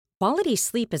Quality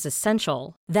sleep is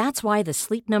essential. That's why the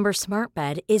Sleep Number Smart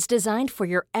Bed is designed for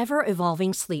your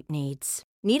ever-evolving sleep needs.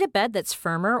 Need a bed that's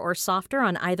firmer or softer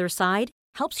on either side?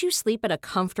 Helps you sleep at a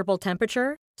comfortable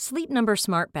temperature? Sleep Number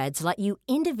Smart Beds let you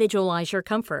individualize your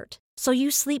comfort, so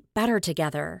you sleep better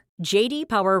together. J.D.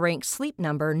 Power ranks Sleep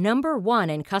Number number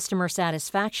 1 in customer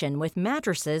satisfaction with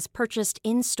mattresses purchased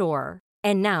in-store.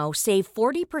 And now, save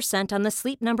 40% on the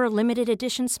Sleep Number Limited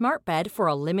Edition Smart Bed for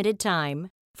a limited time.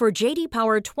 For J.D.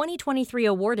 Power 2023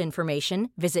 award information,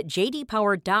 visit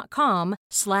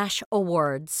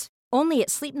jdpower.com/awards. Only at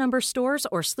Sleep Number stores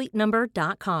or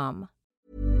sleepnumber.com.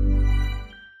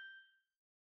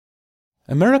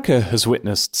 America has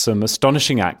witnessed some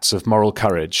astonishing acts of moral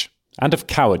courage and of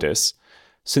cowardice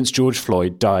since George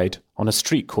Floyd died on a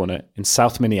street corner in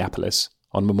South Minneapolis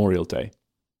on Memorial Day.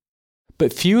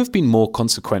 But few have been more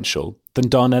consequential than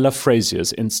Darnella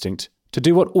Frazier's instinct to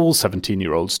do what all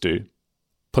 17-year-olds do: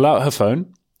 pull out her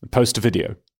phone and post a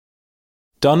video.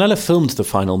 Darnella filmed the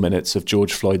final minutes of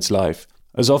George Floyd's life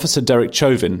as Officer Derek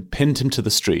Chauvin pinned him to the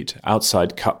street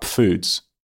outside Cup Foods.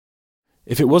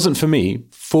 "If it wasn't for me,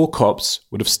 4 cops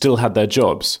would have still had their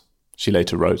jobs," she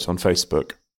later wrote on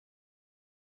Facebook.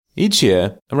 Each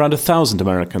year, around 1,000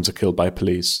 Americans are killed by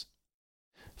police.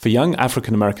 For young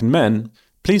African-American men,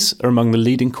 police are among the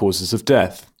leading causes of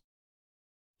death.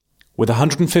 With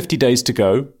 150 days to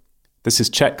go, this is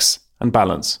Checks and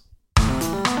Balance.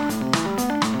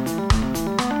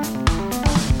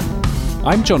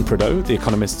 I'm John Prideaux, The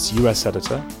Economist's US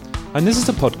editor, and this is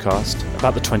a podcast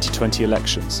about the 2020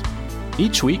 elections.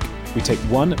 Each week, we take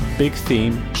one big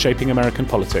theme shaping American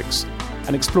politics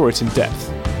and explore it in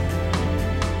depth.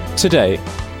 Today,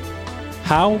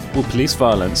 how will police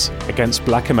violence against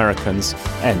Black Americans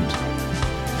end?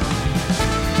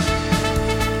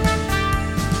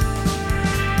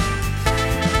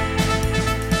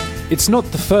 It's not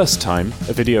the first time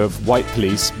a video of white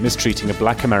police mistreating a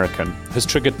Black American has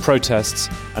triggered protests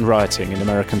and rioting in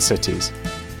American cities.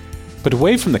 But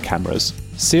away from the cameras,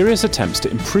 serious attempts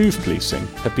to improve policing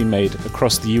have been made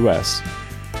across the US.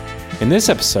 In this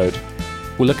episode,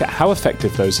 we'll look at how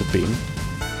effective those have been,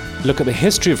 look at the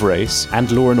history of race and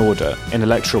law and order in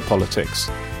electoral politics,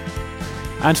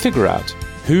 and figure out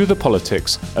who the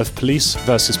politics of police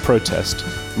versus protest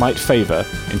might favour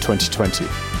in 2020.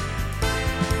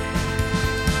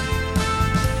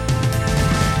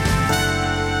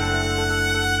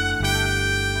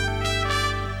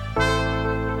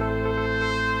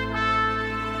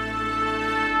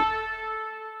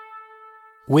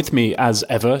 With me, as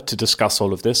ever, to discuss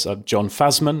all of this are John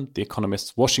Fasman, The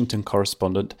Economist's Washington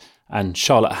correspondent, and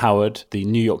Charlotte Howard, the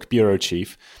New York bureau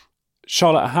chief.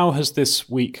 Charlotte, how has this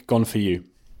week gone for you?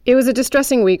 It was a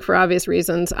distressing week for obvious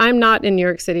reasons. I'm not in New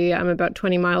York City. I'm about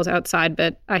 20 miles outside,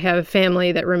 but I have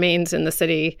family that remains in the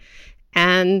city.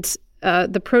 And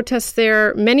the protests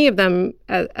there, many of them,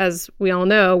 as we all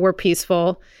know, were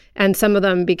peaceful, and some of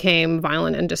them became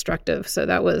violent and destructive. So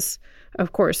that was,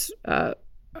 of course,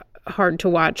 hard to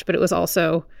watch, but it was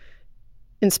also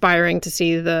inspiring to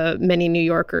see the many New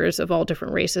Yorkers of all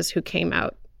different races who came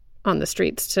out on the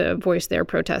streets to voice their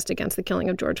protest against the killing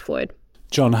of George Floyd.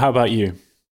 John, how about you?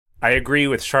 I agree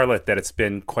with Charlotte that it's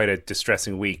been quite a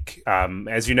distressing week.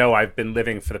 As you know, I've been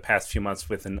living for the past few months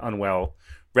with an unwell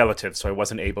relative, so I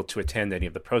wasn't able to attend any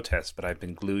of the protests, but I've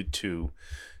been glued to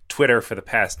Twitter for the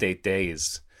past 8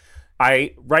 days.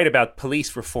 I write about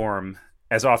police reform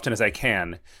as often as I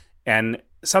can, and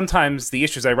sometimes the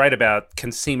issues I write about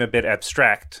can seem a bit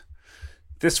abstract.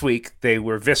 This week, they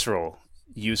were visceral.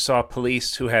 You saw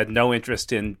police who had no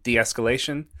interest in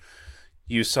de-escalation.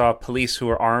 You saw police who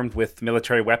were armed with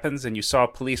military weapons, and you saw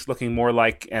police looking more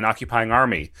like an occupying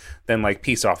army than like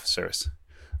peace officers.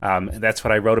 That's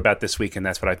what I wrote about this week, and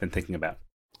that's what I've been thinking about.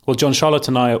 Well, John, Charlotte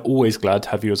and I are always glad to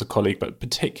have you as a colleague, but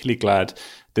particularly glad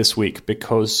this week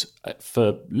because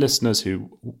for listeners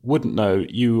who wouldn't know,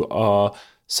 you are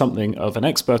something of an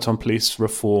expert on police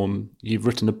reform. You've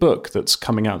written a book that's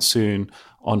coming out soon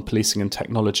on policing and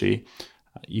technology.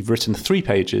 You've written 3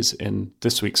 pages in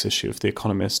this week's issue of The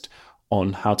Economist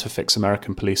on how to fix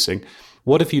American policing.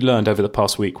 What have you learned over the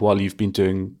past week while you've been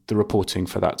doing the reporting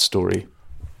for that story?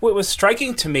 Well, it was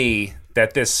striking to me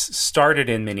that this started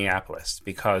in Minneapolis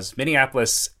because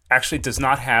Minneapolis actually does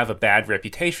not have a bad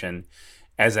reputation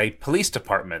as a police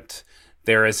department.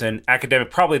 There is an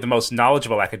academic, probably the most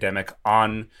knowledgeable academic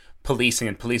on policing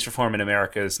and police reform in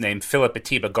America, is named Philip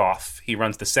Atiba Goff. He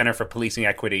runs the Center for Policing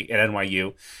Equity at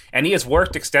NYU, and he has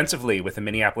worked extensively with the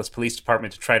Minneapolis Police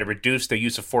Department to try to reduce the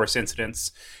use of force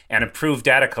incidents and improve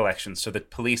data collection so that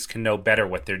police can know better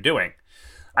what they're doing.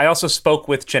 I also spoke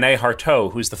with Janae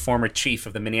Harteau, who's the former chief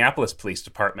of the Minneapolis Police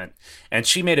Department, and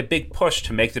she made a big push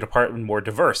to make the department more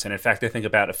diverse. And in fact, I think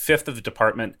about a fifth of the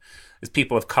department is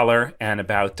people of color, and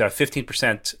about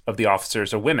 15% of the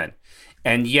officers are women.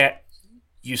 And yet,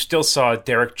 you still saw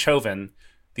Derek Chauvin,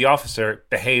 the officer,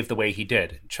 behave the way he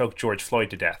did, choke George Floyd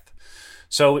to death.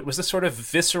 So it was a sort of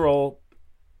visceral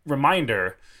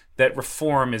reminder that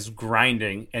reform is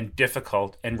grinding and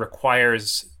difficult and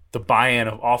requires the buy-in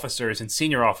of officers and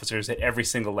senior officers at every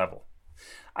single level.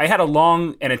 I had a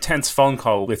long and intense phone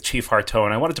call with Chief Harteau,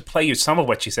 and I wanted to play you some of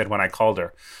what she said when I called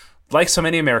her. Like so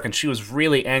many Americans, she was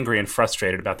really angry and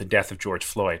frustrated about the death of George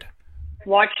Floyd.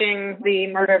 Watching the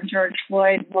murder of George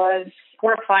Floyd was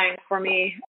horrifying for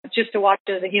me, just to watch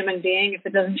as a human being. If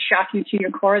it doesn't shock you to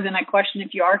your core, then I question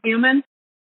if you are human.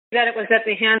 That it was at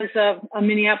the hands of a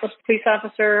Minneapolis police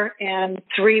officer and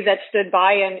 3 that stood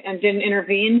by and didn't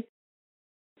intervene.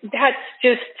 That's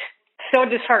just so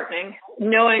disheartening,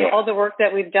 knowing all the work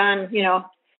that we've done,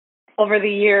 over the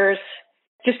years,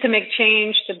 just to make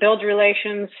change, to build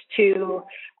relations, to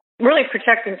really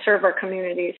protect and serve our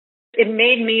communities. It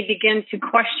made me begin to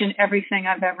question everything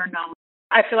I've ever known.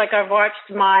 I feel like I've watched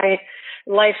my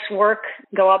life's work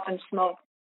go up in smoke.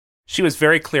 She was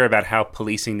very clear about how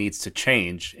policing needs to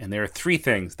change, and there are 3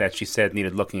 things that she said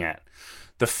needed looking at.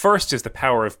 The first is the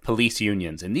power of police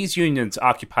unions, and these unions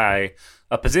occupy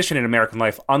a position in American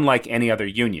life unlike any other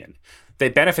union. They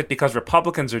benefit because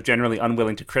Republicans are generally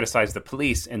unwilling to criticize the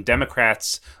police, and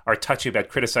Democrats are touchy about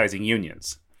criticizing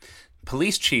unions.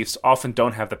 Police chiefs often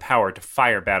don't have the power to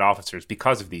fire bad officers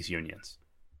because of these unions.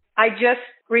 I just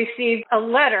received a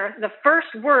letter. The first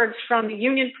words from the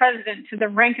union president to the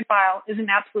rank and file is an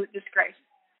absolute disgrace.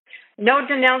 No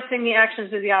denouncing the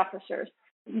actions of the officers.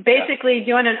 Basically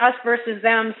doing an us versus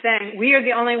them, saying we are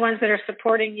the only ones that are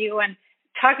supporting you, and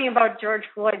talking about George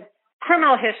Floyd's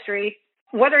criminal history,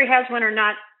 whether he has one or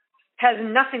not, has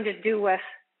nothing to do with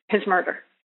his murder.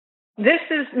 This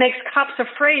makes cops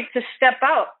afraid to step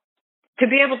out, to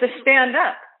be able to stand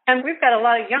up. And we've got a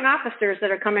lot of young officers that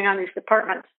are coming on these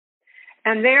departments,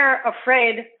 and they're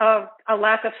afraid of a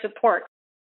lack of support.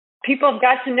 People have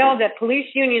got to know that police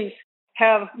unions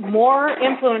have more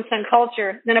influence on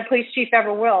culture than a police chief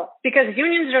ever will, because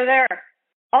unions are there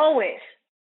always.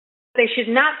 They should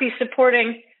not be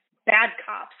supporting bad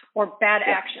cops or bad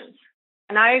actions.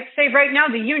 And I say right now,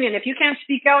 the union, if you can't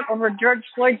speak out over George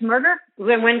Floyd's murder,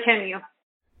 then when can you?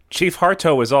 Chief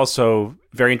Harteau was also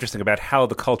very interesting about how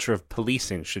the culture of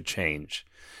policing should change.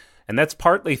 And that's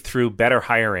partly through better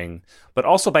hiring, but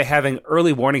also by having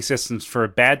early warning systems for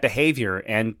bad behavior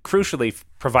and, crucially,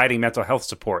 providing mental health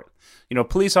support.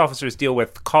 Police officers deal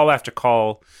with call after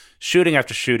call, shooting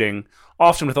after shooting,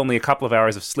 often with only a couple of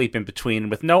hours of sleep in between,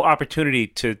 with no opportunity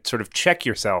to sort of check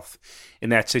yourself in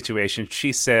that situation.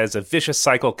 She says a vicious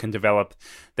cycle can develop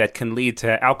that can lead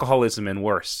to alcoholism and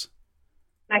worse.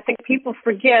 I think people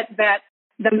forget that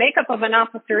the makeup of an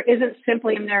officer isn't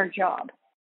simply in their job.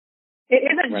 It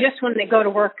isn't just when they go to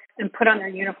work and put on their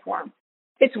uniform.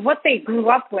 It's what they grew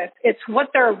up with. It's what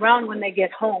they're around when they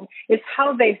get home. It's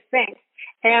how they think.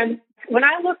 And when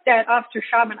I looked at Officer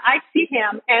Chauvin, I see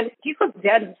him, and he looks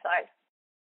dead inside.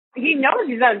 He knows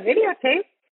he's on videotape.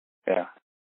 Yeah.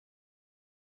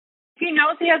 He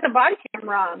knows he has a body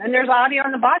camera on, and there's audio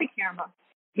on the body camera.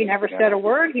 He never said a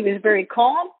word. He was very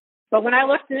calm. But when I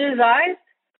looked in his eyes,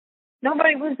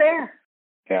 nobody was there.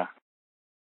 Yeah.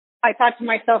 I thought to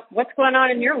myself, what's going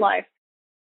on in your life?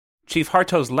 Chief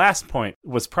Harteau's last point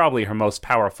was probably her most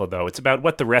powerful, though. It's about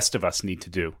what the rest of us need to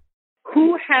do.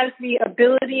 Who has the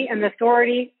ability and the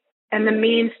authority and the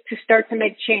means to start to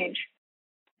make change?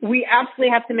 We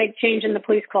absolutely have to make change in the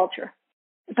police culture.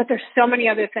 But there's so many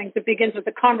other things. It begins with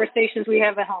the conversations we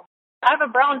have at home. I have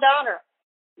a brown daughter.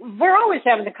 We're always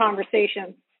having the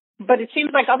conversation, but it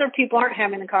seems like other people aren't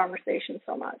having the conversation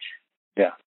so much.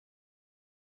 Yeah.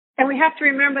 And we have to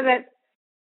remember that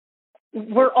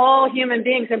we're all human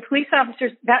beings, and police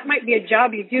officers, that might be a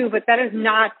job you do, but that is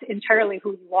not entirely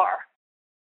who you are.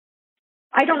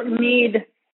 I don't need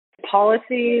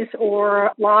policies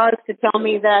or laws to tell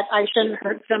me that I shouldn't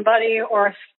hurt somebody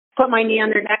or put my knee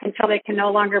on their neck until they can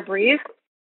no longer breathe.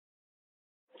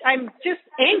 I'm just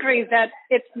angry that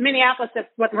it's Minneapolis, that's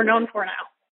what we're known for now.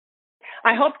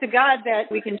 I hope to God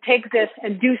that we can take this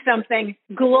and do something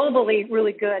globally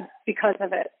really good because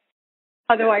of it.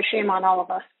 Otherwise, shame on all of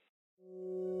us.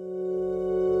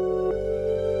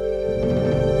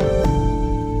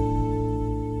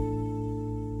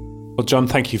 Well, John,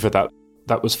 thank you for that.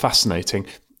 That was fascinating.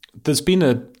 There's been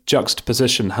a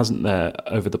juxtaposition, hasn't there,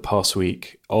 over the past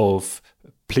week of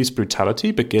police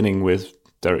brutality, beginning with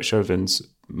Derek Chauvin's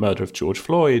murder of George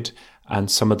Floyd, and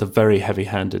some of the very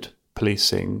heavy-handed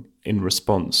policing in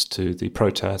response to the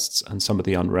protests and some of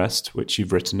the unrest, which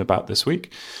you've written about this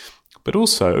week. But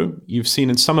also, you've seen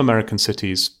in some American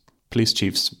cities police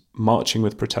chiefs marching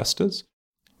with protesters.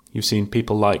 You've seen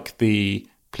people like the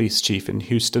police chief in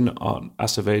Houston, Art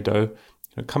Acevedo,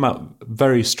 come out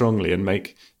very strongly and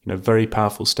make very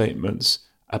powerful statements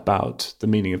about the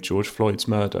meaning of George Floyd's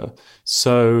murder.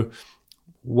 So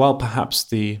while perhaps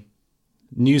the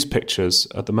news pictures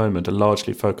at the moment are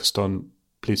largely focused on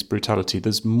police brutality,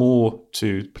 there's more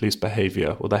to police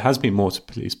behaviour, or there has been more to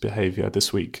police behaviour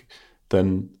this week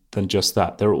than just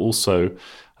that. There are also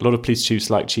a lot of police chiefs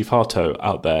like Chief Harto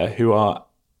out there who are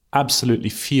absolutely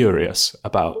furious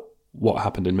about what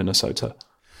happened in Minnesota.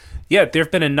 Yeah, there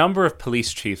have been a number of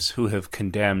police chiefs who have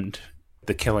condemned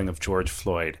the killing of George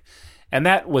Floyd. And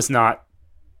that was not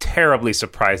terribly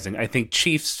surprising. I think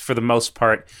chiefs, for the most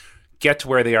part, get to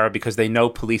where they are because they know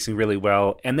policing really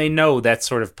well, and they know that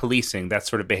sort of policing, that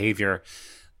sort of behavior,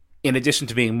 in addition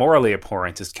to being morally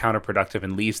abhorrent, is counterproductive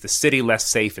and leaves the city less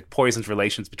safe. It poisons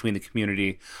relations between the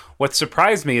community. What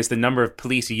surprised me is the number of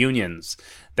police unions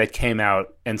that came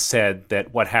out and said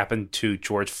that what happened to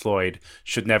George Floyd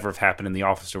should never have happened and the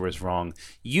officer was wrong.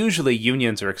 Usually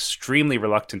unions are extremely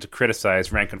reluctant to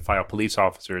criticize rank-and-file police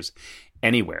officers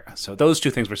anywhere. So those two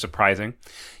things were surprising.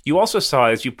 You also saw,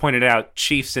 as you pointed out,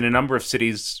 chiefs in a number of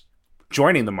cities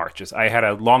joining the marches. I had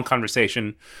a long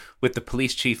conversation with the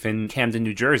police chief in Camden,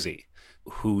 New Jersey,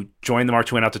 who joined the march,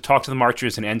 who went out to talk to the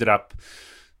marchers and ended up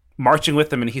marching with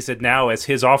them. And he said now, as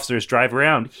his officers drive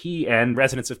around, he and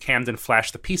residents of Camden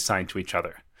flash the peace sign to each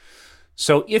other.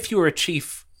 So if you are a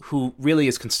chief who really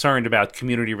is concerned about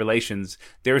community relations,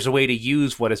 there's a way to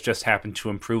use what has just happened to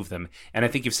improve them. And I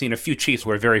think you've seen a few chiefs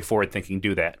who are very forward-thinking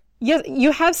do that. Yes,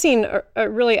 you have seen a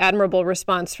really admirable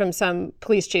response from some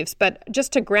police chiefs, but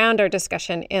just to ground our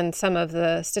discussion in some of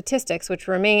the statistics, which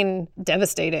remain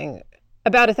devastating,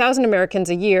 about 1,000 Americans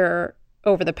a year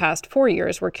over the past 4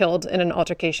 years were killed in an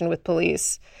altercation with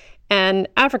police. And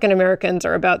African Americans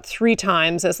are about 3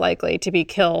 times as likely to be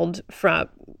killed from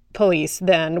police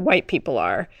than white people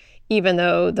are, even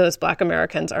though those Black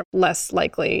Americans are less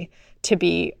likely to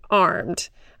be armed.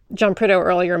 John Prideaux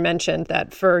earlier mentioned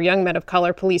that for young men of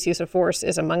color, police use of force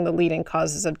is among the leading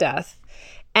causes of death.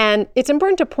 And it's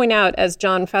important to point out, as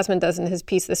John Fasman does in his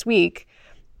piece this week,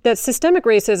 that systemic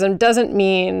racism doesn't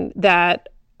mean that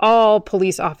all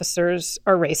police officers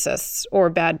are racists or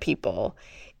bad people.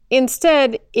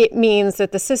 Instead, it means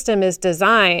that the system is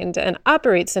designed and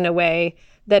operates in a way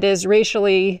that is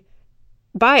racially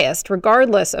biased,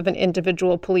 regardless of an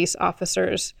individual police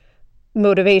officer's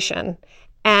motivation.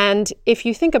 And if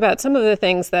you think about some of the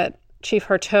things that Chief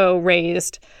Harto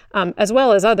raised, as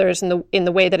well as others, in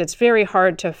the way that it's very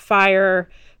hard to fire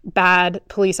bad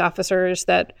police officers,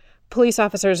 that police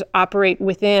officers operate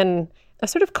within a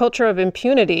sort of culture of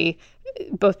impunity,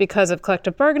 both because of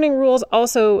collective bargaining rules,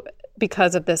 also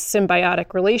because of this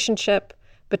symbiotic relationship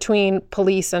between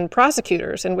police and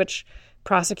prosecutors, in which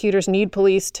prosecutors need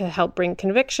police to help bring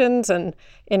convictions, and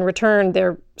in return,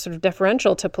 they're sort of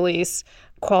deferential to police.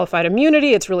 Qualified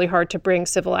immunity, it's really hard to bring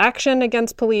civil action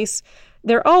against police.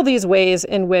 There are all these ways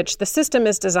in which the system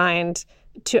is designed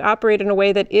to operate in a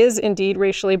way that is indeed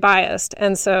racially biased.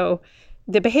 And so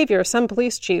the behavior of some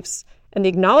police chiefs and the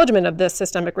acknowledgement of this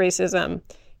systemic racism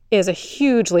is a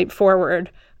huge leap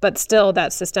forward, but still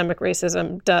that systemic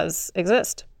racism does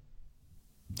exist.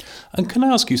 And can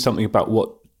I ask you something about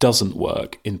what doesn't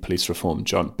work in police reform,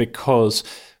 John? Because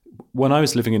when I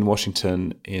was living in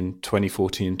Washington in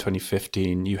 2014,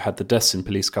 2015, you had the deaths in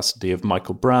police custody of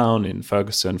Michael Brown in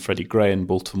Ferguson, Freddie Gray in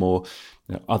Baltimore,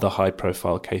 other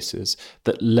high-profile cases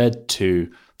that led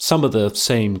to some of the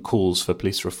same calls for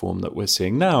police reform that we're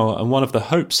seeing now. And one of the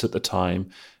hopes at the time,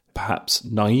 perhaps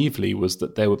naively, was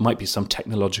that there might be some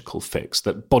technological fix,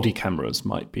 that body cameras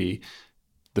might be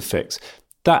the fix.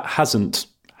 That hasn't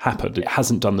happened. It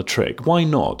hasn't done the trick. Why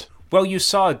not? Well, you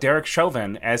saw Derek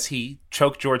Chauvin, as he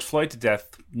choked George Floyd to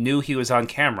death, knew he was on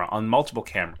camera, on multiple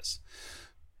cameras.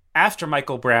 After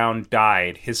Michael Brown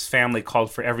died, his family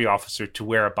called for every officer to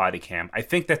wear a body cam. I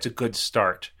think that's a good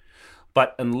start.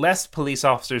 But unless police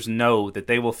officers know that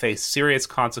they will face serious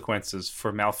consequences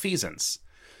for malfeasance,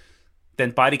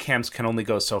 then body cams can only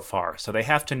go so far. So they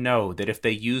have to know that if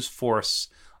they use force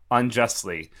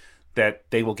unjustly, that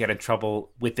they will get in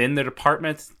trouble within the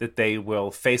department, that they will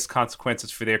face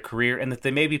consequences for their career, and that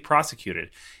they may be prosecuted.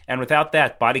 And without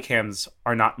that, body cams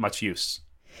are not much use.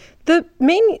 The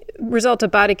main result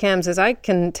of body cams, as I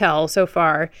can tell so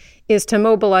far, is to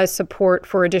mobilize support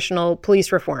for additional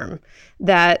police reform.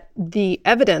 That the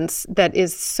evidence that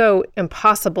is so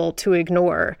impossible to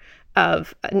ignore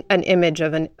of an image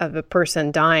of a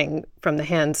person dying from the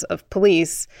hands of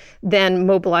police then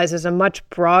mobilizes a much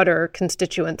broader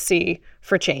constituency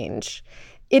for change.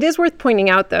 It is worth pointing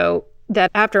out, though, that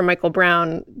after Michael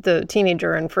Brown, the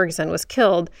teenager in Ferguson, was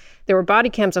killed, there were body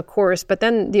cams, of course, but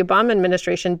then the Obama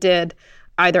administration did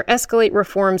either escalate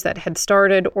reforms that had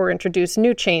started or introduce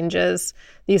new changes.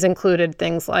 These included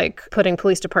things like putting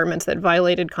police departments that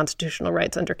violated constitutional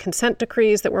rights under consent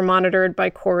decrees that were monitored by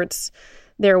courts.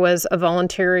 There was a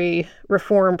voluntary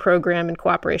reform program in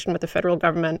cooperation with the federal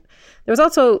government. There was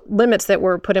also limits that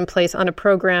were put in place on a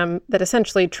program that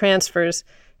essentially transfers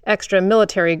extra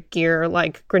military gear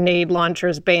like grenade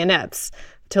launchers, bayonets,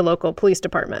 to local police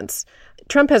departments.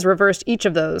 Trump has reversed each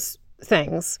of those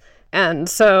things. And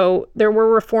so there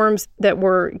were reforms that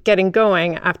were getting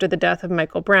going after the death of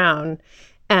Michael Brown.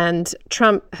 And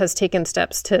Trump has taken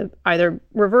steps to either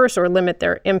reverse or limit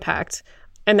their impact.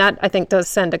 And that, I think, does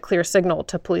send a clear signal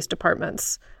to police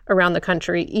departments around the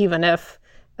country, even if,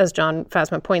 as John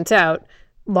Fasman points out,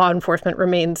 law enforcement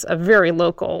remains a very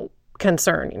local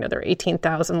concern. There are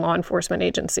 18,000 law enforcement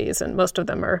agencies, and most of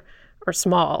them are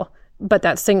small. But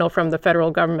that signal from the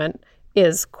federal government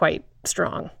is quite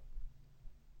strong.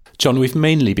 John, we've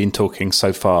mainly been talking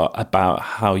so far about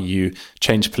how you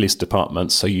change police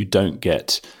departments so you don't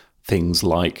get things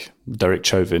like Derek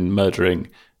Chauvin murdering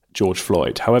George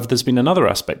Floyd. However, there's been another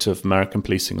aspect of American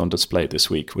policing on display this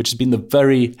week, which has been the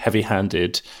very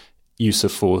heavy-handed use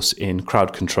of force in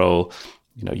crowd control,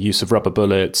 use of rubber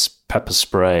bullets, pepper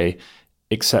spray,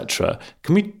 etc.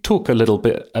 Can we talk a little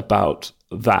bit about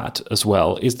that as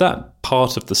well? Is that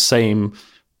part of the same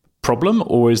problem,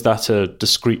 or is that a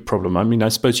discrete problem? I mean, I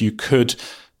suppose you could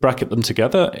bracket them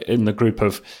together in the group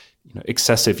of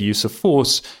excessive use of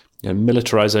force,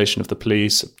 militarization of the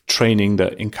police, training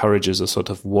that encourages a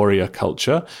sort of warrior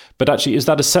culture. But actually, is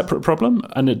that a separate problem?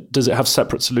 And does it have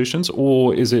separate solutions,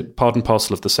 or is it part and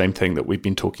parcel of the same thing that we've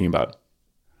been talking about?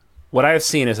 What I have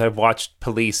seen is I've watched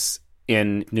police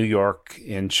in New York,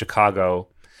 in Chicago,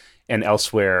 and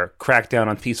elsewhere crack down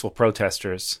on peaceful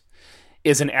protesters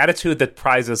is an attitude that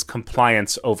prizes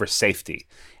compliance over safety.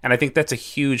 And I think that's a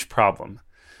huge problem.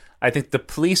 I think the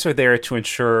police are there to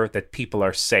ensure that people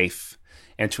are safe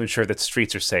and to ensure that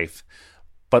streets are safe.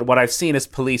 But what I've seen is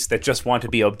police that just want to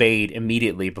be obeyed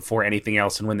immediately before anything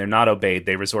else, and when they're not obeyed,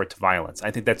 they resort to violence.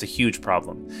 I think that's a huge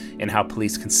problem in how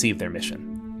police conceive their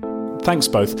mission. Thanks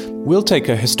both. We'll take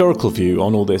a historical view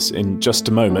on all this in just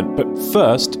a moment, but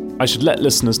first, I should let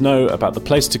listeners know about the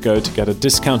place to go to get a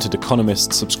discounted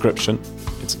Economist subscription.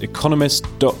 It's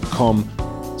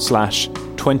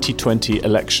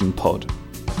economist.com/2020electionpod.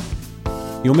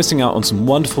 You're missing out on some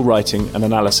wonderful writing and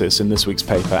analysis in this week's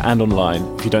paper and online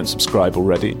if you don't subscribe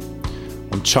already.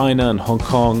 On China and Hong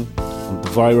Kong, on the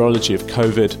virology of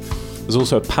COVID, there's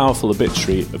also a powerful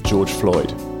obituary of George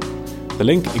Floyd. The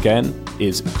link again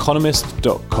is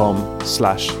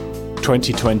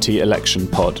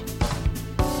economist.com/2020electionpod.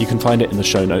 You can find it in the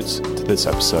show notes to this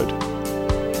episode.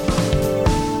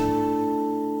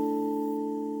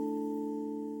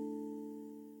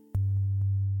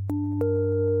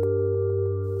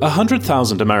 A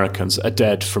 100,000 Americans are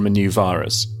dead from a new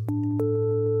virus.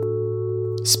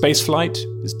 Spaceflight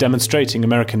is demonstrating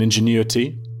American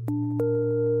ingenuity.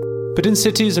 But in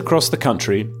cities across the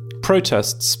country,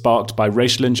 protests sparked by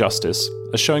racial injustice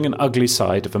are showing an ugly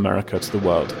side of America to the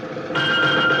world.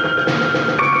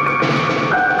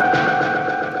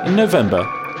 In November,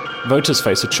 voters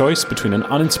face a choice between an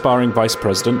uninspiring vice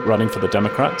president running for the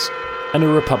Democrats and a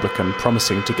Republican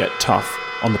promising to get tough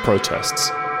on the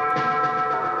protests.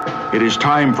 It is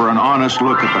time for an honest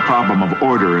look at the problem of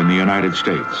order in the United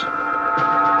States.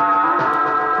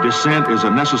 Dissent is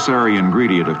a necessary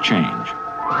ingredient of change.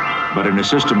 But in a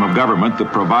system of government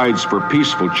that provides for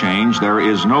peaceful change, there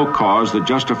is no cause that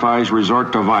justifies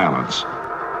resort to violence.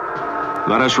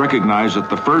 Let us recognize that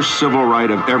the first civil right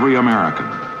of every American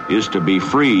is to be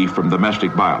free from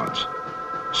domestic violence.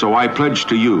 So I pledge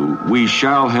to you, we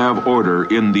shall have order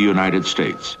in the United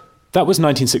States. That was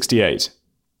 1968.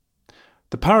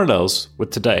 The parallels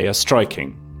with today are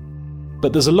striking.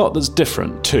 But there's a lot that's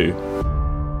different too.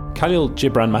 Khalil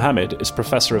Gibran Muhammad is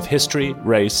Professor of History,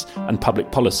 Race and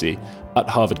Public Policy at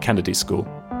Harvard Kennedy School.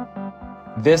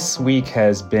 This week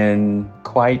has been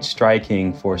quite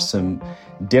striking for some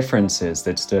differences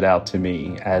that stood out to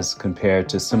me as compared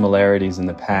to similarities in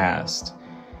the past.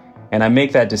 And I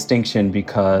make that distinction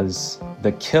because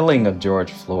the killing of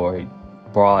George Floyd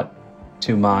brought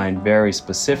to mind very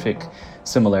specific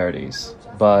similarities,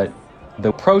 but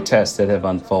the protests that have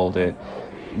unfolded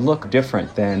look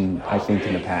different than I think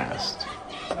in the past.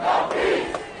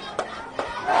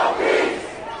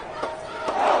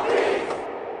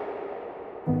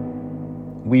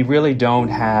 we really don't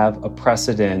have a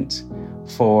precedent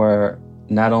for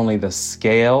not only the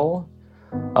scale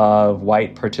of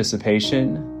white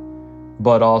participation,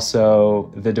 but also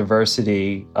the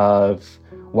diversity of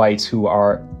whites who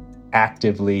are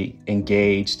actively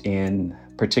engaged in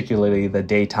particularly the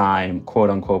daytime, quote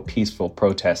unquote, peaceful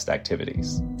protest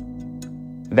activities.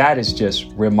 That is just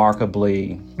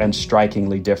remarkably and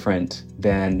strikingly different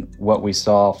than what we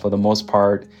saw for the most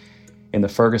part in the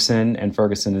Ferguson and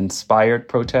Ferguson-inspired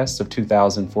protests of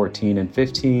 2014 and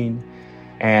 15.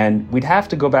 And we'd have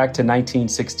to go back to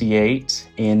 1968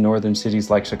 in northern cities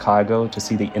like Chicago to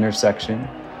see the intersection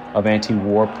of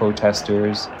anti-war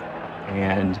protesters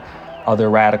and other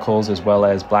radicals, as well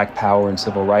as Black Power and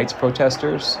civil rights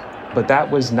protesters. But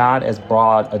that was not as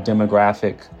broad a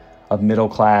demographic of middle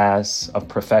class, of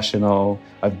professional,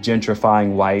 of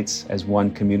gentrifying whites, as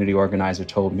one community organizer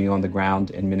told me on the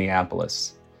ground in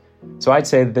Minneapolis. So I'd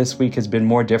say this week has been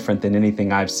more different than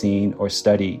anything I've seen or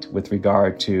studied with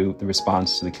regard to the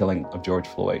response to the killing of George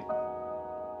Floyd.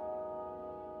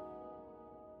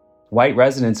 White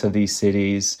residents of these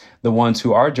cities, the ones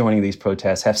who are joining these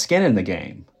protests, have skin in the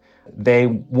game. They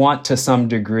want to some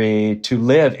degree to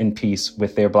live in peace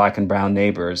with their Black and brown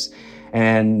neighbors.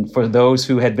 And for those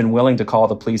who had been willing to call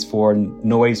the police for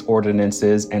noise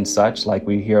ordinances and such, like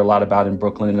we hear a lot about in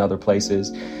Brooklyn and other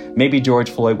places, maybe George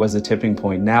Floyd was a tipping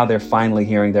point. Now they're finally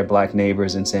hearing their Black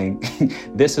neighbors and saying,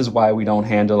 this is why we don't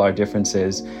handle our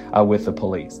differences with the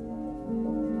police.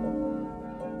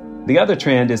 The other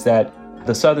trend is that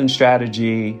the Southern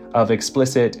strategy of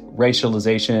explicit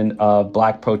racialization of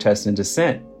Black protest and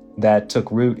dissent that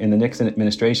took root in the Nixon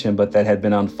administration, but that had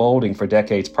been unfolding for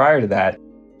decades prior to that,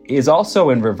 is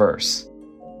also in reverse.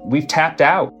 We've tapped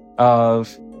out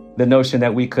of the notion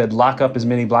that we could lock up as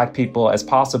many Black people as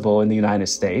possible in the United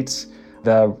States.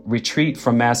 The retreat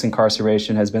from mass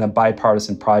incarceration has been a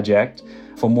bipartisan project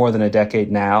for more than a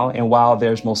decade now. And while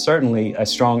there's most certainly a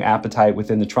strong appetite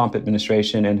within the Trump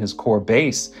administration and his core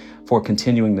base for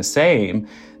continuing the same,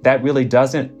 that really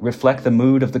doesn't reflect the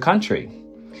mood of the country.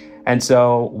 And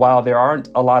so while there aren't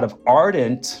a lot of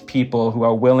ardent people who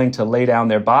are willing to lay down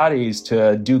their bodies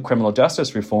to do criminal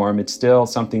justice reform, it's still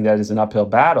something that is an uphill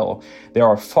battle. There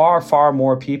are far, far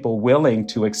more people willing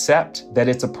to accept that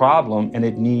it's a problem and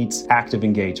it needs active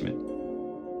engagement.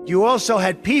 You also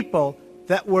had people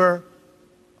that were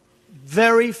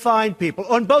very fine people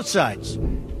on both sides.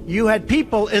 You had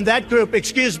people in that group,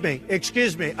 excuse me,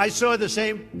 I saw the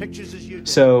same pictures as you did.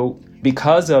 So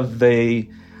because of the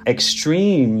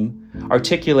extreme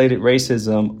articulated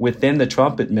racism within the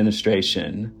Trump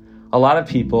administration, a lot of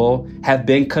people have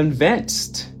been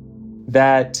convinced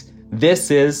that this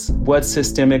is what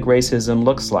systemic racism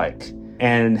looks like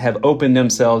and have opened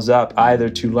themselves up either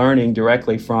to learning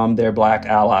directly from their Black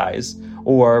allies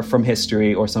or from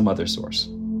history or some other source.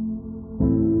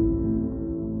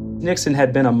 Nixon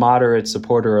had been a moderate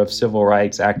supporter of civil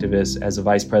rights activists as a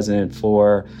vice president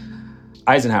for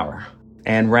Eisenhower,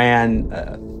 and ran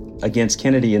against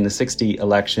Kennedy in the 1960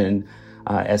 election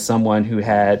as someone who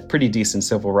had pretty decent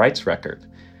civil rights record.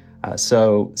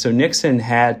 So Nixon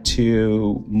had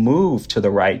to move to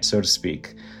the right, so to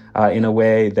speak, in a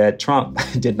way that Trump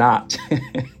did not.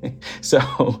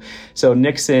 So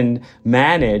Nixon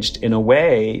managed, in a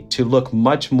way, to look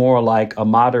much more like a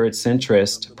moderate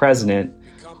centrist president,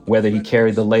 whether he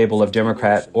carried the label of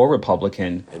Democrat or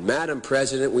Republican. And Madam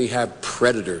President, we have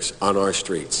predators on our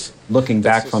streets. Looking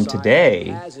back from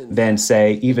today, than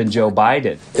say even Joe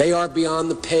Biden. They are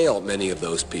beyond the pale, many of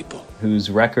those people.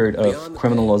 Whose record of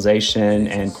criminalization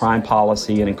and crime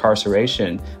policy and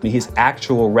incarceration, I mean, his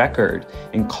actual record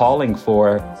in calling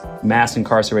for mass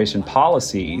incarceration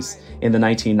policies in the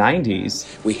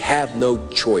 1990s. We have no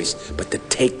choice but to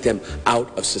take them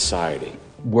out of society.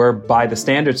 Were, by the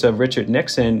standards of Richard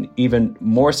Nixon, even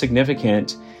more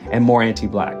significant and more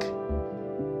anti-Black.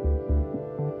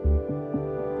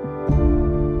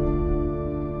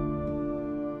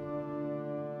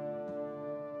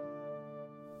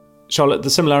 Charlotte, the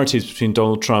similarities between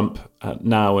Donald Trump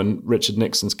now and Richard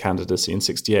Nixon's candidacy in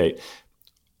 1968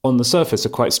 on the surface are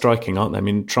quite striking, aren't they? I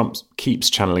mean, Trump keeps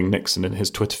channeling Nixon in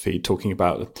his Twitter feed, talking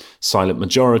about a silent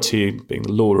majority, being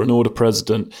the law and order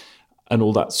president, and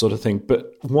all that sort of thing.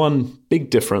 But one big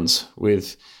difference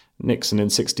with Nixon in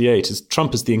 1968 is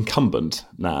Trump is the incumbent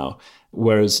now,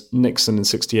 whereas Nixon in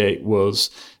 1968 was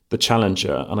the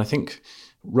challenger. And I think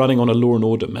running on a law and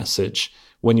order message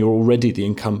when you're already the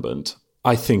incumbent,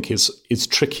 I think is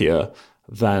trickier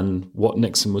than what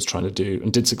Nixon was trying to do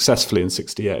and did successfully in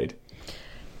 1968.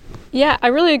 Yeah, I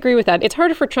really agree with that. It's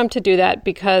harder for Trump to do that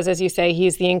because, as you say,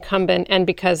 he's the incumbent and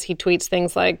because he tweets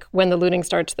things like, when the looting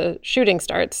starts, the shooting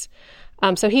starts.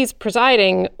 So he's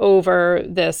presiding over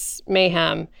this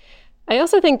mayhem. I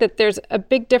also think that there's a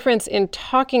big difference in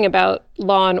talking about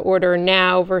law and order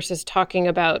now versus talking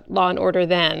about law and order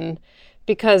then,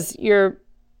 because you're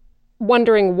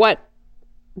wondering what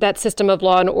that system of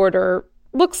law and order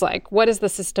looks like. What is the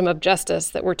system of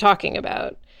justice that we're talking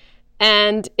about?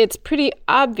 And it's pretty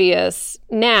obvious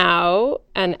now,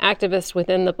 and activists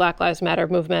within the Black Lives Matter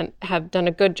movement have done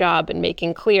a good job in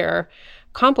making clear,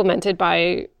 complemented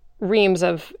by reams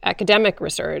of academic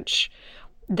research,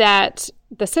 that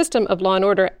the system of law and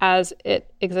order as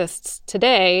it exists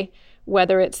today,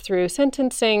 whether it's through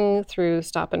sentencing, through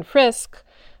stop and frisk,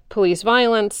 police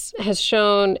violence, has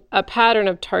shown a pattern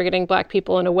of targeting Black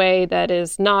people in a way that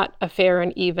is not a fair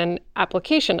and even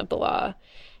application of the law.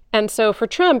 And so for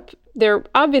Trump, there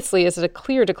obviously is a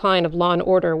clear decline of law and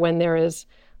order when there is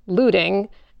looting,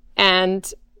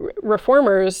 and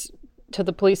reformers to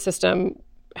the police system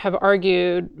have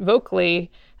argued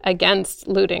vocally against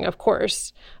looting, of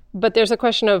course. But there's a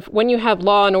question of, when you have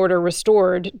law and order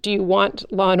restored, do you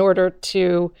want law and order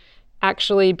to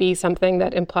actually be something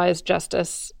that implies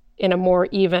justice in a more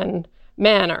even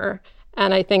manner?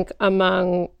 And I think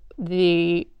among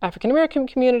the African-American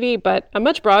community, but a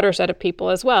much broader set of people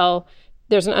as well,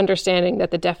 there's an understanding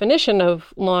that the definition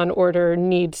of law and order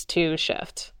needs to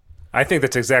shift. I think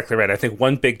that's exactly right. I think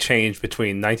one big change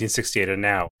between 1968 and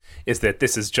now is that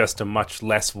this is just a much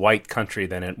less white country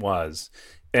than it was.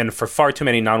 And for far too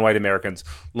many non-white Americans,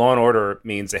 law and order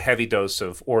means a heavy dose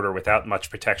of order without much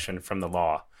protection from the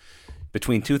law.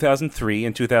 Between 2003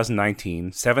 and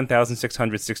 2019,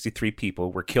 7,663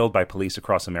 people were killed by police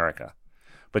across America.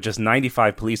 But just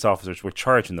 95 police officers were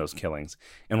charged in those killings,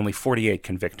 and only 48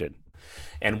 convicted.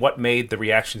 And what made the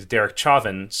reaction to Derek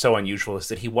Chauvin so unusual is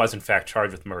that he was, in fact,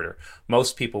 charged with murder.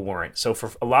 Most people weren't. So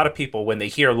for a lot of people, when they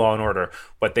hear law and order,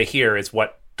 what they hear is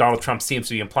what Donald Trump seems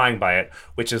to be implying by it,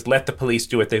 which is let the police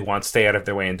do what they want, stay out of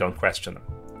their way, and don't question them.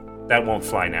 That won't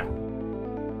fly now.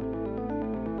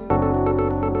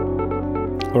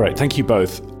 All right, thank you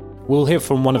both. We'll hear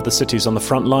from one of the cities on the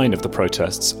front line of the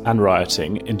protests and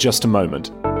rioting in just a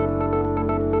moment.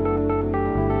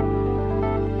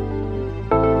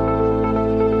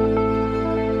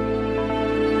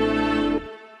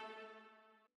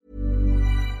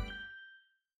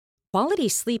 Quality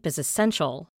sleep is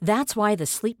essential. That's why the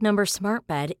Sleep Number Smart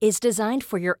Bed is designed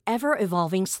for your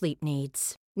ever-evolving sleep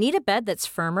needs. Need a bed that's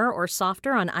firmer or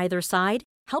softer on either side?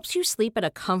 Helps you sleep at a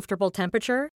comfortable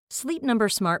temperature? Sleep Number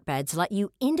Smart Beds let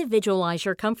you individualize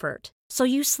your comfort, so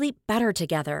you sleep better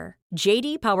together.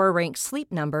 J.D. Power ranks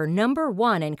Sleep Number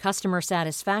 #1 in customer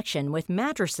satisfaction with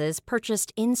mattresses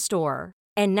purchased in-store.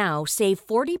 And now save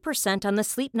 40% on the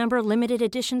Sleep Number Limited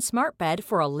Edition Smart Bed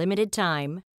for a limited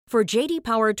time. For J.D.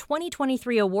 Power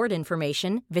 2023 award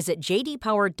information, visit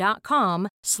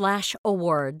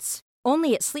jdpower.com/awards.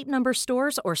 Only at Sleep Number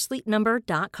stores or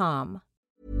sleepnumber.com.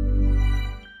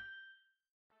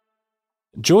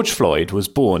 George Floyd was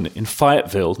born in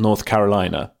Fayetteville, North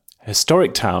Carolina, a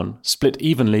historic town split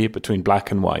evenly between black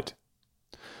and white.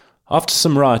 After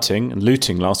some rioting and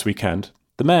looting last weekend,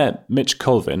 the mayor, Mitch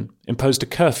Colvin, imposed a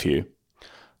curfew.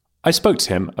 I spoke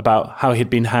to him about how he'd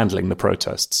been handling the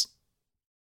protests.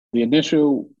 The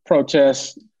initial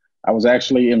protests, I was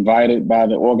actually invited by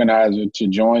the organizer to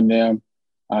join them.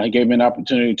 He gave me an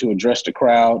opportunity to address the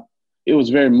crowd. It was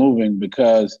very moving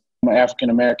because I'm an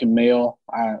African-American male.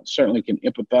 I certainly can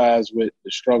empathize with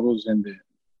the struggles and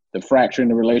the fracture in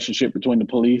the relationship between the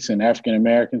police and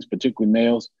African-Americans, particularly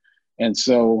males. And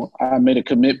so I made a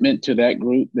commitment to that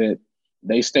group that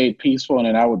they stayed peaceful and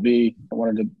that I would be one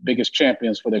of the biggest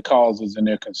champions for their causes and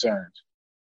their concerns.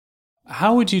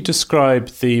 How would you describe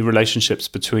the relationships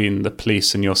between the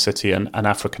police in your city and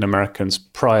African Americans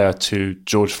prior to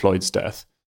George Floyd's death?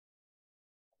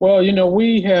 Well,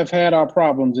 we have had our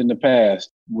problems in the past.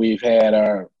 We've had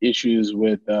our issues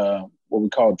with what we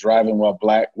call driving while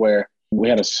black, where we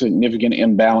had a significant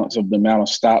imbalance of the amount of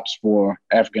stops for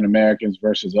African Americans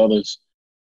versus others.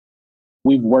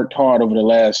 We've worked hard over the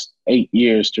last 8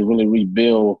 years to really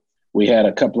rebuild. We had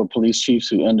a couple of police chiefs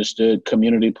who understood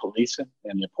community policing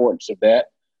and the importance of that.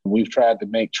 We've tried to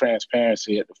make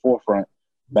transparency at the forefront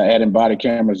by adding body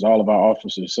cameras to all of our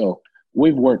officers. So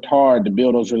we've worked hard to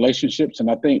build those relationships.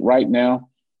 And I think right now,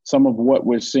 some of what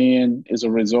we're seeing is a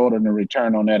result and a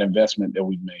return on that investment that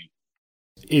we've made.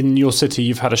 In your city,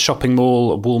 you've had a shopping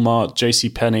mall, a Walmart,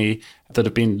 JCPenney that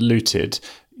have been looted.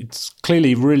 It's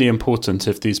clearly really important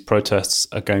if these protests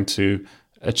are going to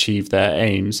achieve their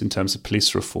aims in terms of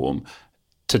police reform,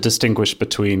 to distinguish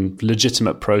between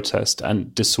legitimate protest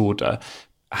and disorder.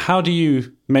 How do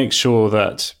you make sure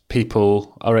that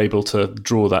people are able to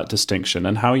draw that distinction,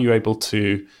 and how are you able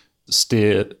to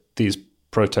steer these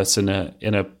protests in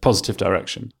a positive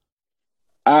direction?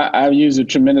 I've used a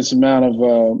tremendous amount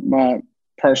of my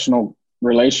personal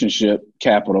relationship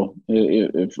capital,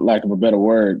 if lack of a better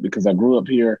word, because I grew up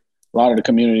here. A lot of the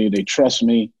community, they trust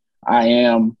me. I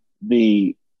am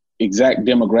the exact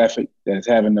demographic that's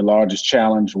having the largest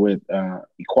challenge with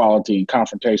equality and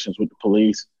confrontations with the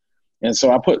police. And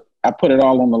so I put it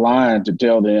all on the line to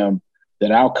tell them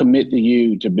that I'll commit to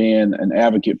you to being an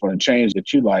advocate for the change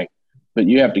that you like, but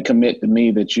you have to commit to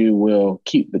me that you will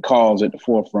keep the cause at the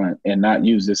forefront and not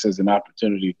use this as an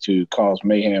opportunity to cause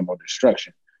mayhem or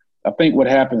destruction. I think what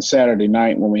happened Saturday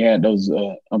night when we had those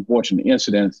unfortunate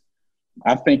incidents,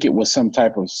 I think it was some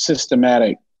type of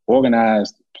systematic,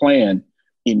 organized plan.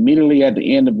 Immediately at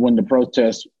the end of when the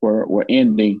protests were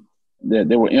ending, that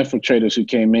there were infiltrators who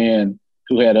came in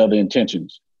who had other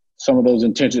intentions. Some of those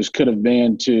intentions could have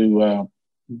been to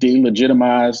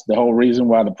delegitimize the whole reason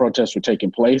why the protests were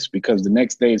taking place, because the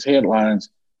next day's headlines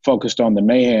focused on the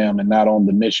mayhem and not on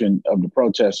the mission of the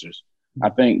protesters. I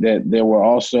think that there were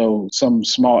also some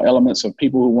small elements of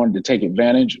people who wanted to take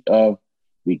advantage of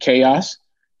the chaos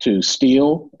to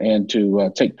steal and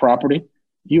to take property.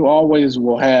 You always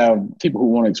will have people who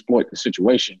want to exploit the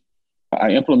situation.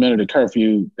 I implemented a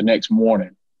curfew the next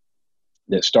morning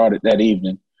that started that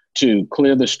evening to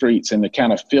clear the streets and to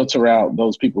kind of filter out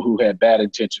those people who had bad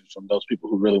intentions from those people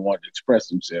who really wanted to express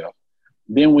themselves.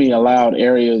 Then we allowed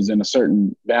areas and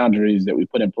certain boundaries that we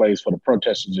put in place for the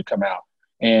protesters to come out.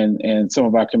 And some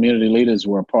of our community leaders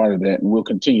were a part of that, and we'll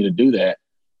continue to do that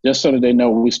just so that they know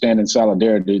we stand in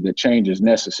solidarity, that change is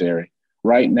necessary.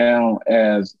 Right now,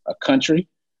 as a country,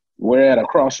 we're at a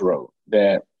crossroad,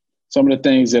 that some of the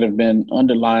things that have been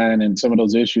underlying and some of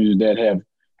those issues that have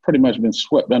pretty much been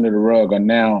swept under the rug are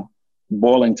now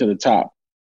boiling to the top.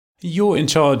 You're in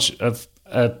charge of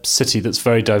a city that's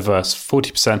very diverse,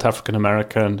 40% African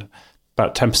American,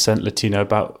 about 10% Latino,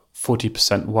 about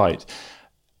 40% white.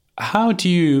 How do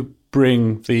you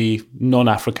bring the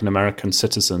non-African American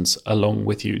citizens along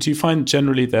with you? Do you find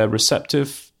generally they're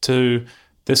receptive to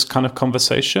this kind of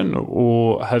conversation,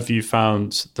 or have you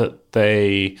found that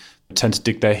they tend to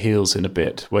dig their heels in a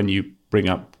bit when you bring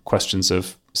up questions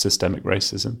of systemic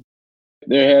racism?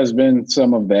 There has been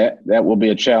some of that. That will be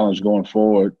a challenge going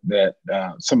forward, that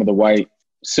some of the white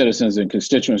citizens and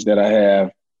constituents that I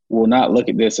have will not look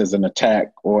at this as an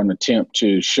attack or an attempt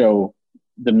to show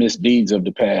the misdeeds of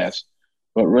the past,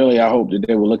 but really I hope that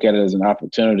they will look at it as an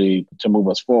opportunity to move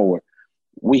us forward.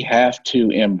 We have to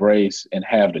embrace and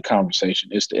have the conversation.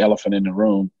 It's the elephant in the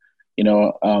room. You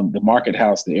know, the Market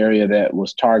House, the area that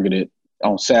was targeted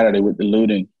on Saturday with the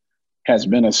looting, has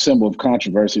been a symbol of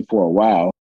controversy for a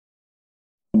while.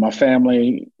 My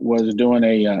family was doing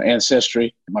a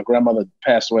ancestry. My grandmother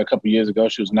passed away a couple of years ago.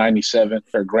 She was 97.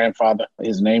 Her grandfather,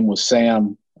 his name was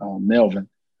Sam Melvin.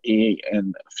 He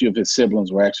and a few of his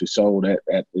siblings were actually sold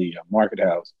at the Market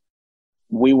House.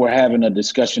 We were having a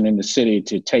discussion in the city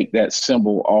to take that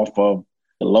symbol off of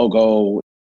the logo. It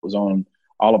was on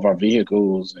all of our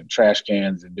vehicles and trash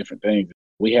cans and different things.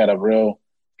 We had a real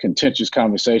contentious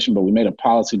conversation, but we made a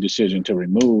policy decision to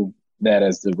remove that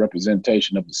as the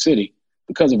representation of the city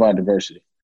because of our diversity.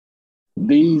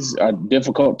 These are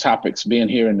difficult topics being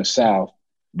here in the South,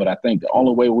 but I think the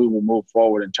only way we will move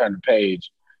forward and turn the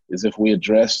page is if we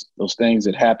address those things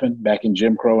that happened back in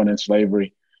Jim Crow and in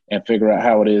slavery and figure out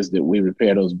how it is that we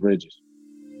repair those bridges.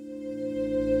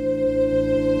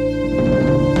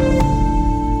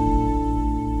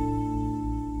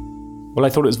 Well, I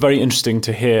thought it was very interesting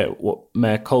to hear what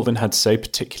Mayor Colvin had to say,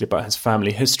 particularly about his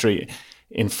family history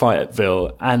in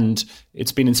Fayetteville. And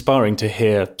it's been inspiring to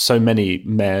hear so many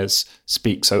mayors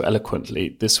speak so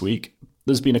eloquently this week.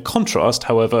 There's been a contrast,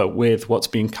 however, with what's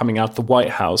been coming out of the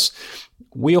White House.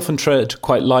 We often tread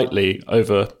quite lightly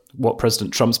over what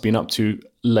President Trump's been up to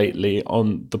lately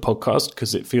on the podcast,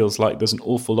 because it feels like there's an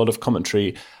awful lot of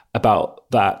commentary about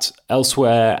that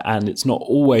elsewhere, and it's not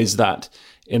always that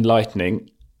enlightening.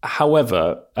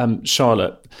 However,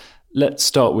 Charlotte, let's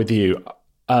start with you.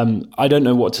 I don't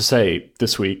know what to say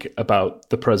this week about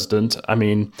the president. I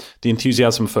mean, the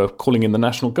enthusiasm for calling in the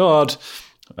National Guard,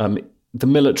 the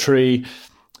military,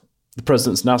 the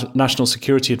president's national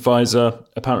security advisor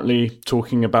apparently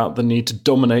talking about the need to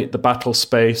dominate the battle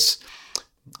space,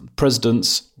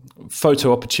 president's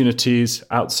photo opportunities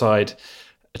outside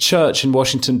a church in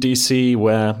Washington, D.C.,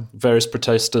 where various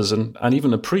protesters and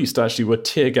even a priest actually were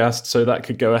tear-gassed so that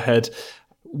could go ahead.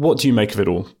 What do you make of it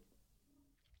all?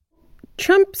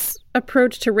 Trump's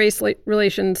approach to race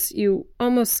relations, you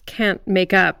almost can't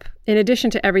make up, in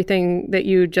addition to everything that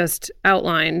you just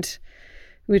outlined,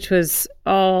 which was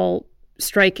all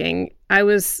striking. I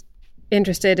was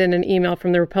interested in an email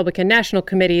from the Republican National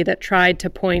Committee that tried to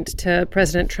point to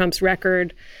President Trump's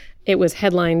record. It was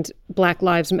headlined Black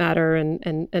Lives Matter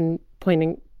and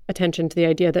pointing attention to the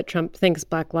idea that Trump thinks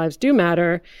Black lives do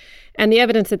matter. And the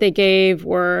evidence that they gave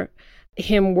were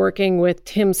him working with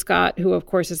Tim Scott, who, of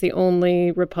course, is the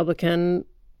only Republican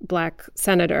Black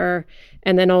senator,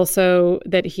 and then also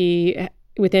that he,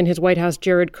 within his White House,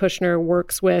 Jared Kushner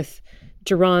works with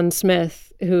Ja'Ron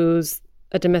Smith, who's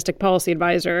a domestic policy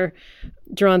advisor.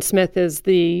 Ja'Ron Smith is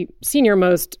the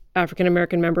senior-most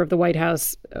African-American member of the White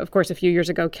House. Of course, a few years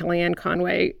ago, Kellyanne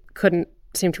Conway couldn't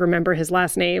seem to remember his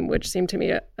last name, which seemed to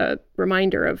me a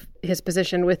reminder of his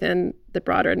position within the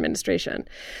broader administration.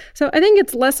 So I think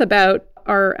it's less about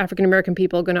are African-American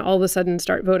people going to all of a sudden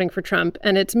start voting for Trump,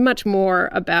 and it's much more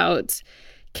about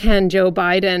can Joe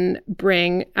Biden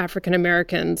bring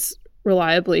African-Americans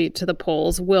reliably to the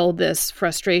polls? Will this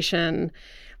frustration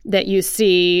that you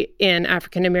see in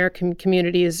African-American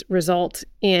communities result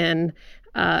in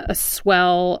a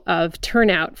swell of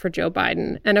turnout for Joe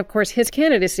Biden? And of course, his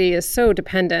candidacy is so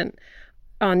dependent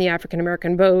on the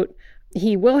African-American vote.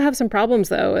 He will have some problems,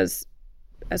 though, as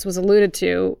was alluded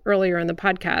to earlier in the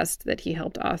podcast, that he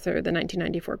helped author the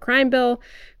 1994 crime bill,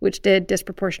 which did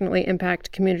disproportionately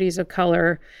impact communities of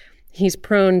color. He's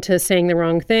prone to saying the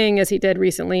wrong thing, as he did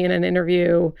recently in an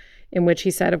interview in which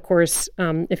he said, of course,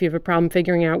 if you have a problem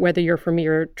figuring out whether you're for me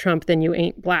or Trump, then you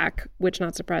ain't Black, which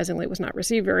not surprisingly was not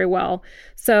received very well.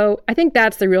 So I think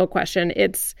that's the real question.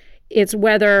 It's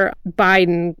whether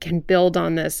Biden can build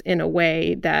on this in a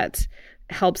way that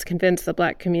helps convince the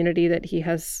Black community that he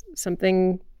has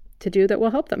something to do that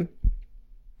will help them.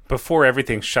 Before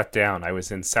everything shut down, I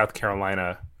was in South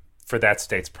Carolina for that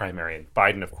state's primary. And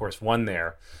Biden, of course, won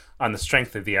there on the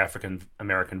strength of the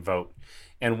African-American vote.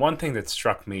 And one thing that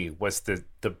struck me was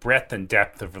the breadth and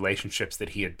depth of relationships that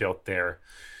he had built there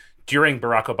during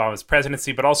Barack Obama's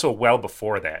presidency, but also well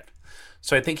before that.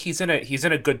 So I think he's in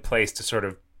a good place to sort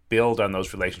of build on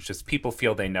those relationships. People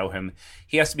feel they know him.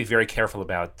 He has to be very careful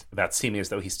about seeming as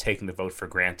though he's taking the vote for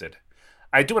granted.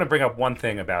 I do want to bring up one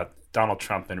thing about Donald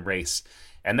Trump and race,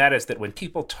 and that is that when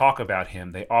people talk about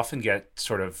him, they often get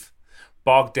sort of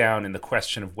bogged down in the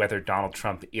question of whether Donald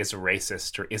Trump is a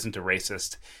racist or isn't a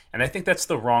racist. And I think that's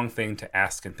the wrong thing to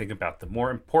ask and think about. The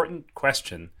more important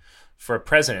question for a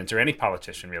president or any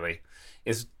politician really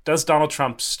is, does Donald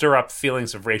Trump stir up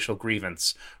feelings of racial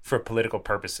grievance for political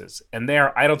purposes? And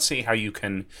there, I don't see how you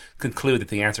can conclude that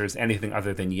the answer is anything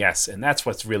other than yes. And that's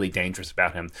what's really dangerous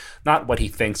about him. Not what he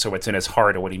thinks or what's in his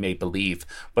heart or what he may believe,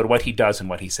 but what he does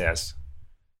and what he says.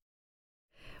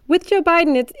 With Joe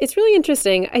Biden, it's really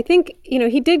interesting. I think,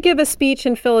 he did give a speech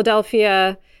in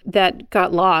Philadelphia that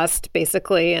got lost,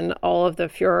 basically, in all of the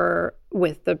furor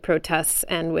with the protests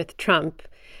and with Trump,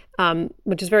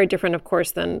 which is very different, of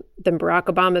course, than Barack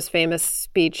Obama's famous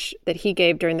speech that he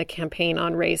gave during the campaign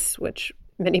on race, which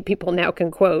many people now can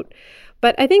quote.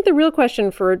 But I think the real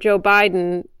question for Joe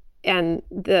Biden and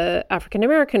the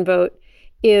African-American vote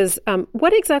is,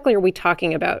 what exactly are we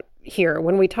talking about here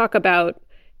when we talk about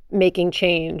making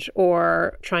change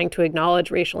or trying to acknowledge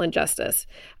racial injustice?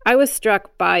 I was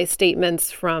struck by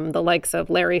statements from the likes of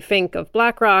Larry Fink of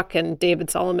BlackRock and David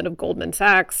Solomon of Goldman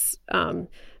Sachs,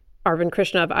 Arvind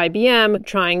Krishna of IBM,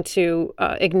 trying to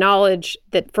acknowledge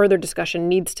that further discussion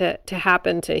needs to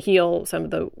happen to heal some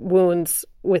of the wounds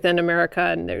within America.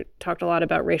 And they talked a lot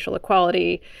about racial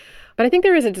equality. But I think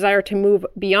there is a desire to move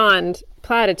beyond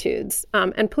platitudes.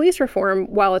 And police reform,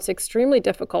 while it's extremely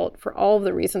difficult for all of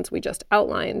the reasons we just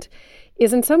outlined,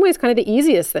 is in some ways kind of the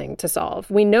easiest thing to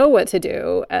solve. We know what to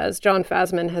do, as John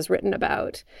Fasman has written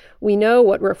about. We know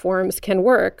what reforms can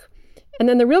work. And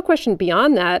then the real question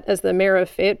beyond that, as the mayor of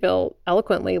Fayetteville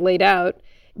eloquently laid out,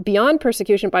 beyond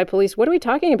persecution by police, what are we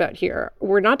talking about here?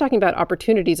 We're not talking about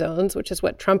opportunity zones, which is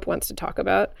what Trump wants to talk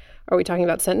about. Are we talking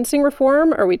about sentencing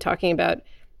reform? Are we talking about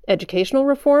educational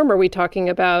reform? Are we talking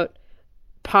about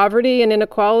poverty and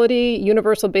inequality,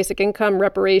 universal basic income,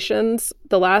 reparations,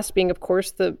 the last being, of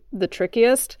course, the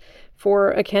trickiest for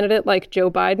a candidate like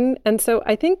Joe Biden? And so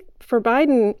I think for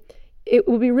Biden, it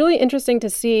will be really interesting to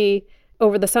see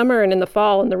over the summer and in the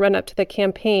fall, in the run-up to the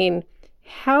campaign,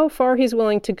 how far he's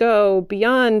willing to go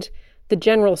beyond the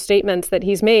general statements that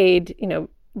he's made,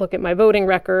 look at my voting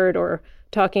record or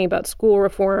talking about school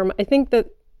reform. I think that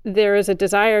there is a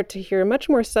desire to hear much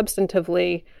more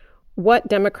substantively what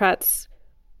Democrats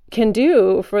can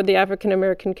do for the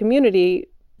African-American community,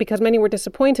 because many were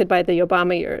disappointed by the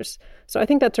Obama years. So I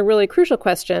think that's a really crucial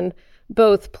question,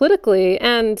 both politically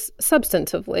and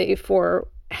substantively, for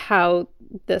how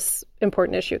this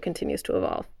important issue continues to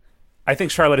evolve. I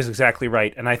think Charlotte is exactly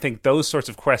right. And I think those sorts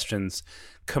of questions,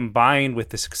 combined with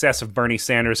the success of Bernie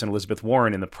Sanders and Elizabeth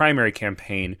Warren in the primary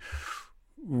campaign,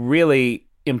 really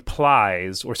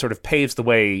implies or sort of paves the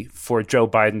way for Joe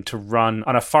Biden to run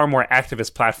on a far more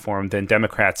activist platform than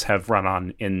Democrats have run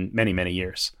on in many, many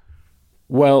years.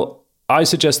 Well, I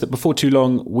suggest that before too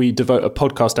long, we devote a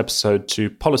podcast episode to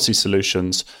policy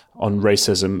solutions on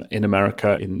racism in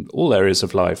America in all areas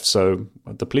of life. So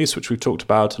the police, which we've talked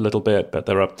about a little bit, but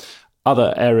there are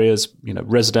other areas,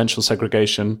 residential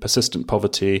segregation, persistent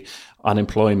poverty,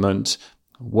 unemployment,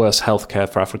 worse healthcare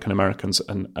for African Americans,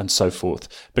 and so forth.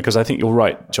 Because I think you're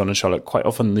right, John and Charlotte, quite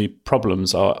often the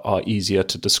problems are easier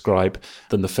to describe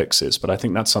than the fixes. But I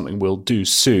think that's something we'll do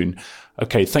soon.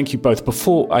 Okay, thank you both.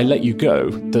 Before I let you go,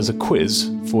 there's a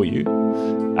quiz for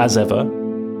you, as ever.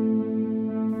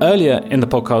 Earlier in the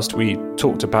podcast, we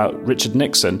talked about Richard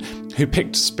Nixon, who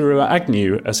picked Spiro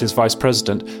Agnew as his vice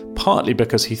president, partly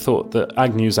because he thought that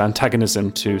Agnew's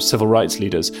antagonism to civil rights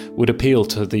leaders would appeal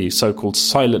to the so-called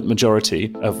silent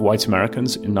majority of white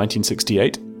Americans in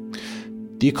 1968.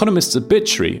 The Economist's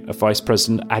obituary of Vice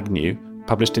President Agnew,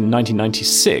 published in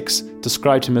 1996,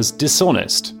 described him as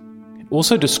dishonest. It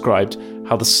also described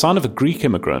how the son of a Greek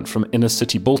immigrant from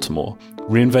inner-city Baltimore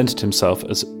reinvented himself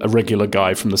as a regular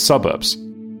guy from the suburbs.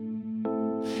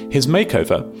 His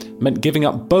makeover meant giving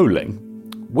up bowling.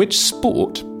 Which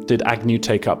sport did Agnew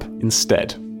take up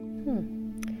instead?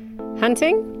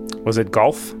 Hunting? Was it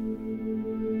golf?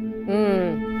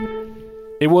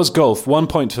 It was golf. 1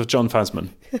 point for John Fasman.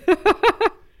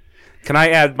 Can I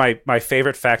add my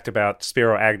favorite fact about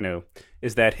Spiro Agnew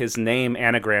is that his name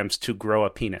anagrams to grow a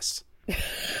penis.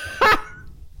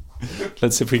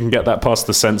 Let's see if we can get that past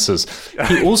the censors.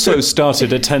 He also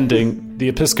started attending the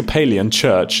Episcopalian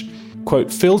Church,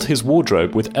 quote, filled his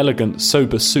wardrobe with elegant,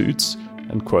 sober suits,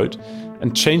 end quote,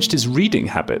 and changed his reading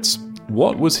habits.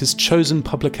 What was his chosen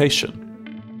publication?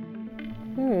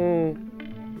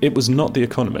 It was not The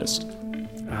Economist.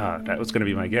 That was going to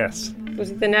be my guess.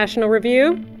 Was it the National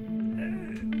Review?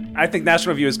 I think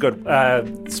National Review is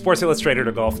good. Sports Illustrated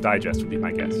or Golf Digest would be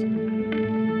my guess.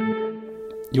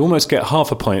 You almost get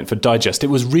half a point for Digest. It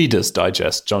was Reader's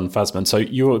Digest, John Fasman. So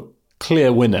you're a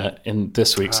clear winner in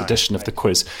this week's edition of the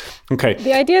quiz. Okay.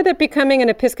 The idea that becoming an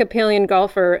Episcopalian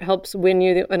golfer helps win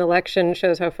you an election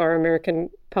shows how far American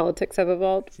politics have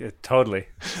evolved. Yeah, totally.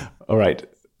 All right.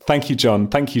 Thank you, John.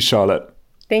 Thank you, Charlotte.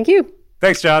 Thank you.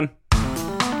 Thanks, John.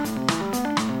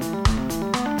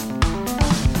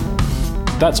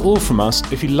 That's all from us.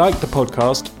 If you like the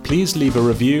podcast, please leave a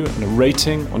review and a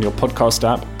rating on your podcast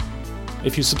app.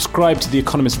 If you subscribe to The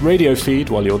Economist radio feed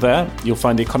while you're there, you'll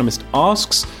find The Economist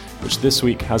Asks, which this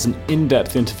week has an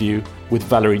in-depth interview with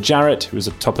Valerie Jarrett, who is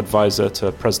a top advisor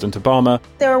to President Obama.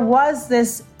 There was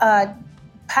this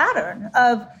pattern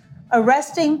of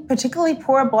arresting particularly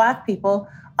poor Black people,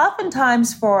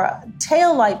 oftentimes for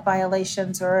taillight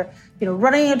violations or,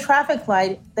 running a traffic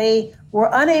light. They were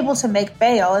unable to make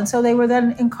bail, and so they were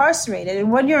then incarcerated.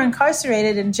 And when you're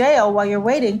incarcerated in jail while you're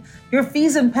waiting, your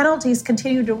fees and penalties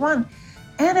continue to run.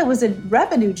 And it was a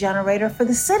revenue generator for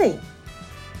the city.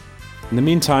 In the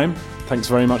meantime, thanks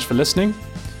very much for listening.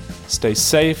 Stay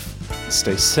safe,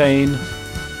 stay sane.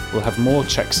 We'll have more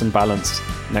checks and balance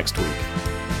next week.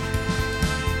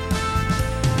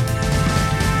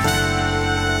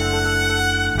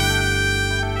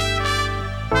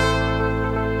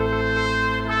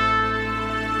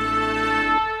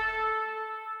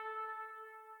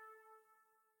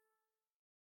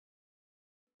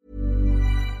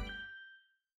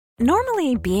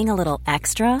 Normally, being a little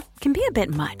extra can be a bit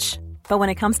much. But when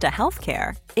it comes to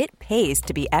healthcare, it pays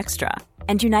to be extra.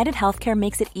 And United Healthcare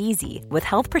makes it easy with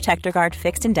Health Protector Guard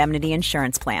fixed indemnity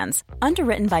insurance plans.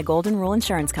 Underwritten by Golden Rule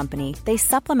Insurance Company, they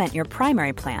supplement your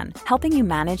primary plan, helping you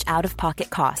manage out-of-pocket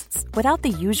costs without the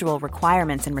usual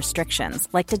requirements and restrictions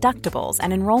like deductibles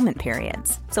and enrollment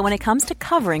periods. So when it comes to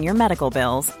covering your medical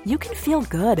bills, you can feel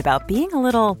good about being a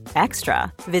little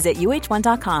extra. Visit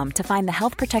UH1.com to find the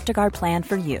Health Protector Guard plan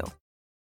for you.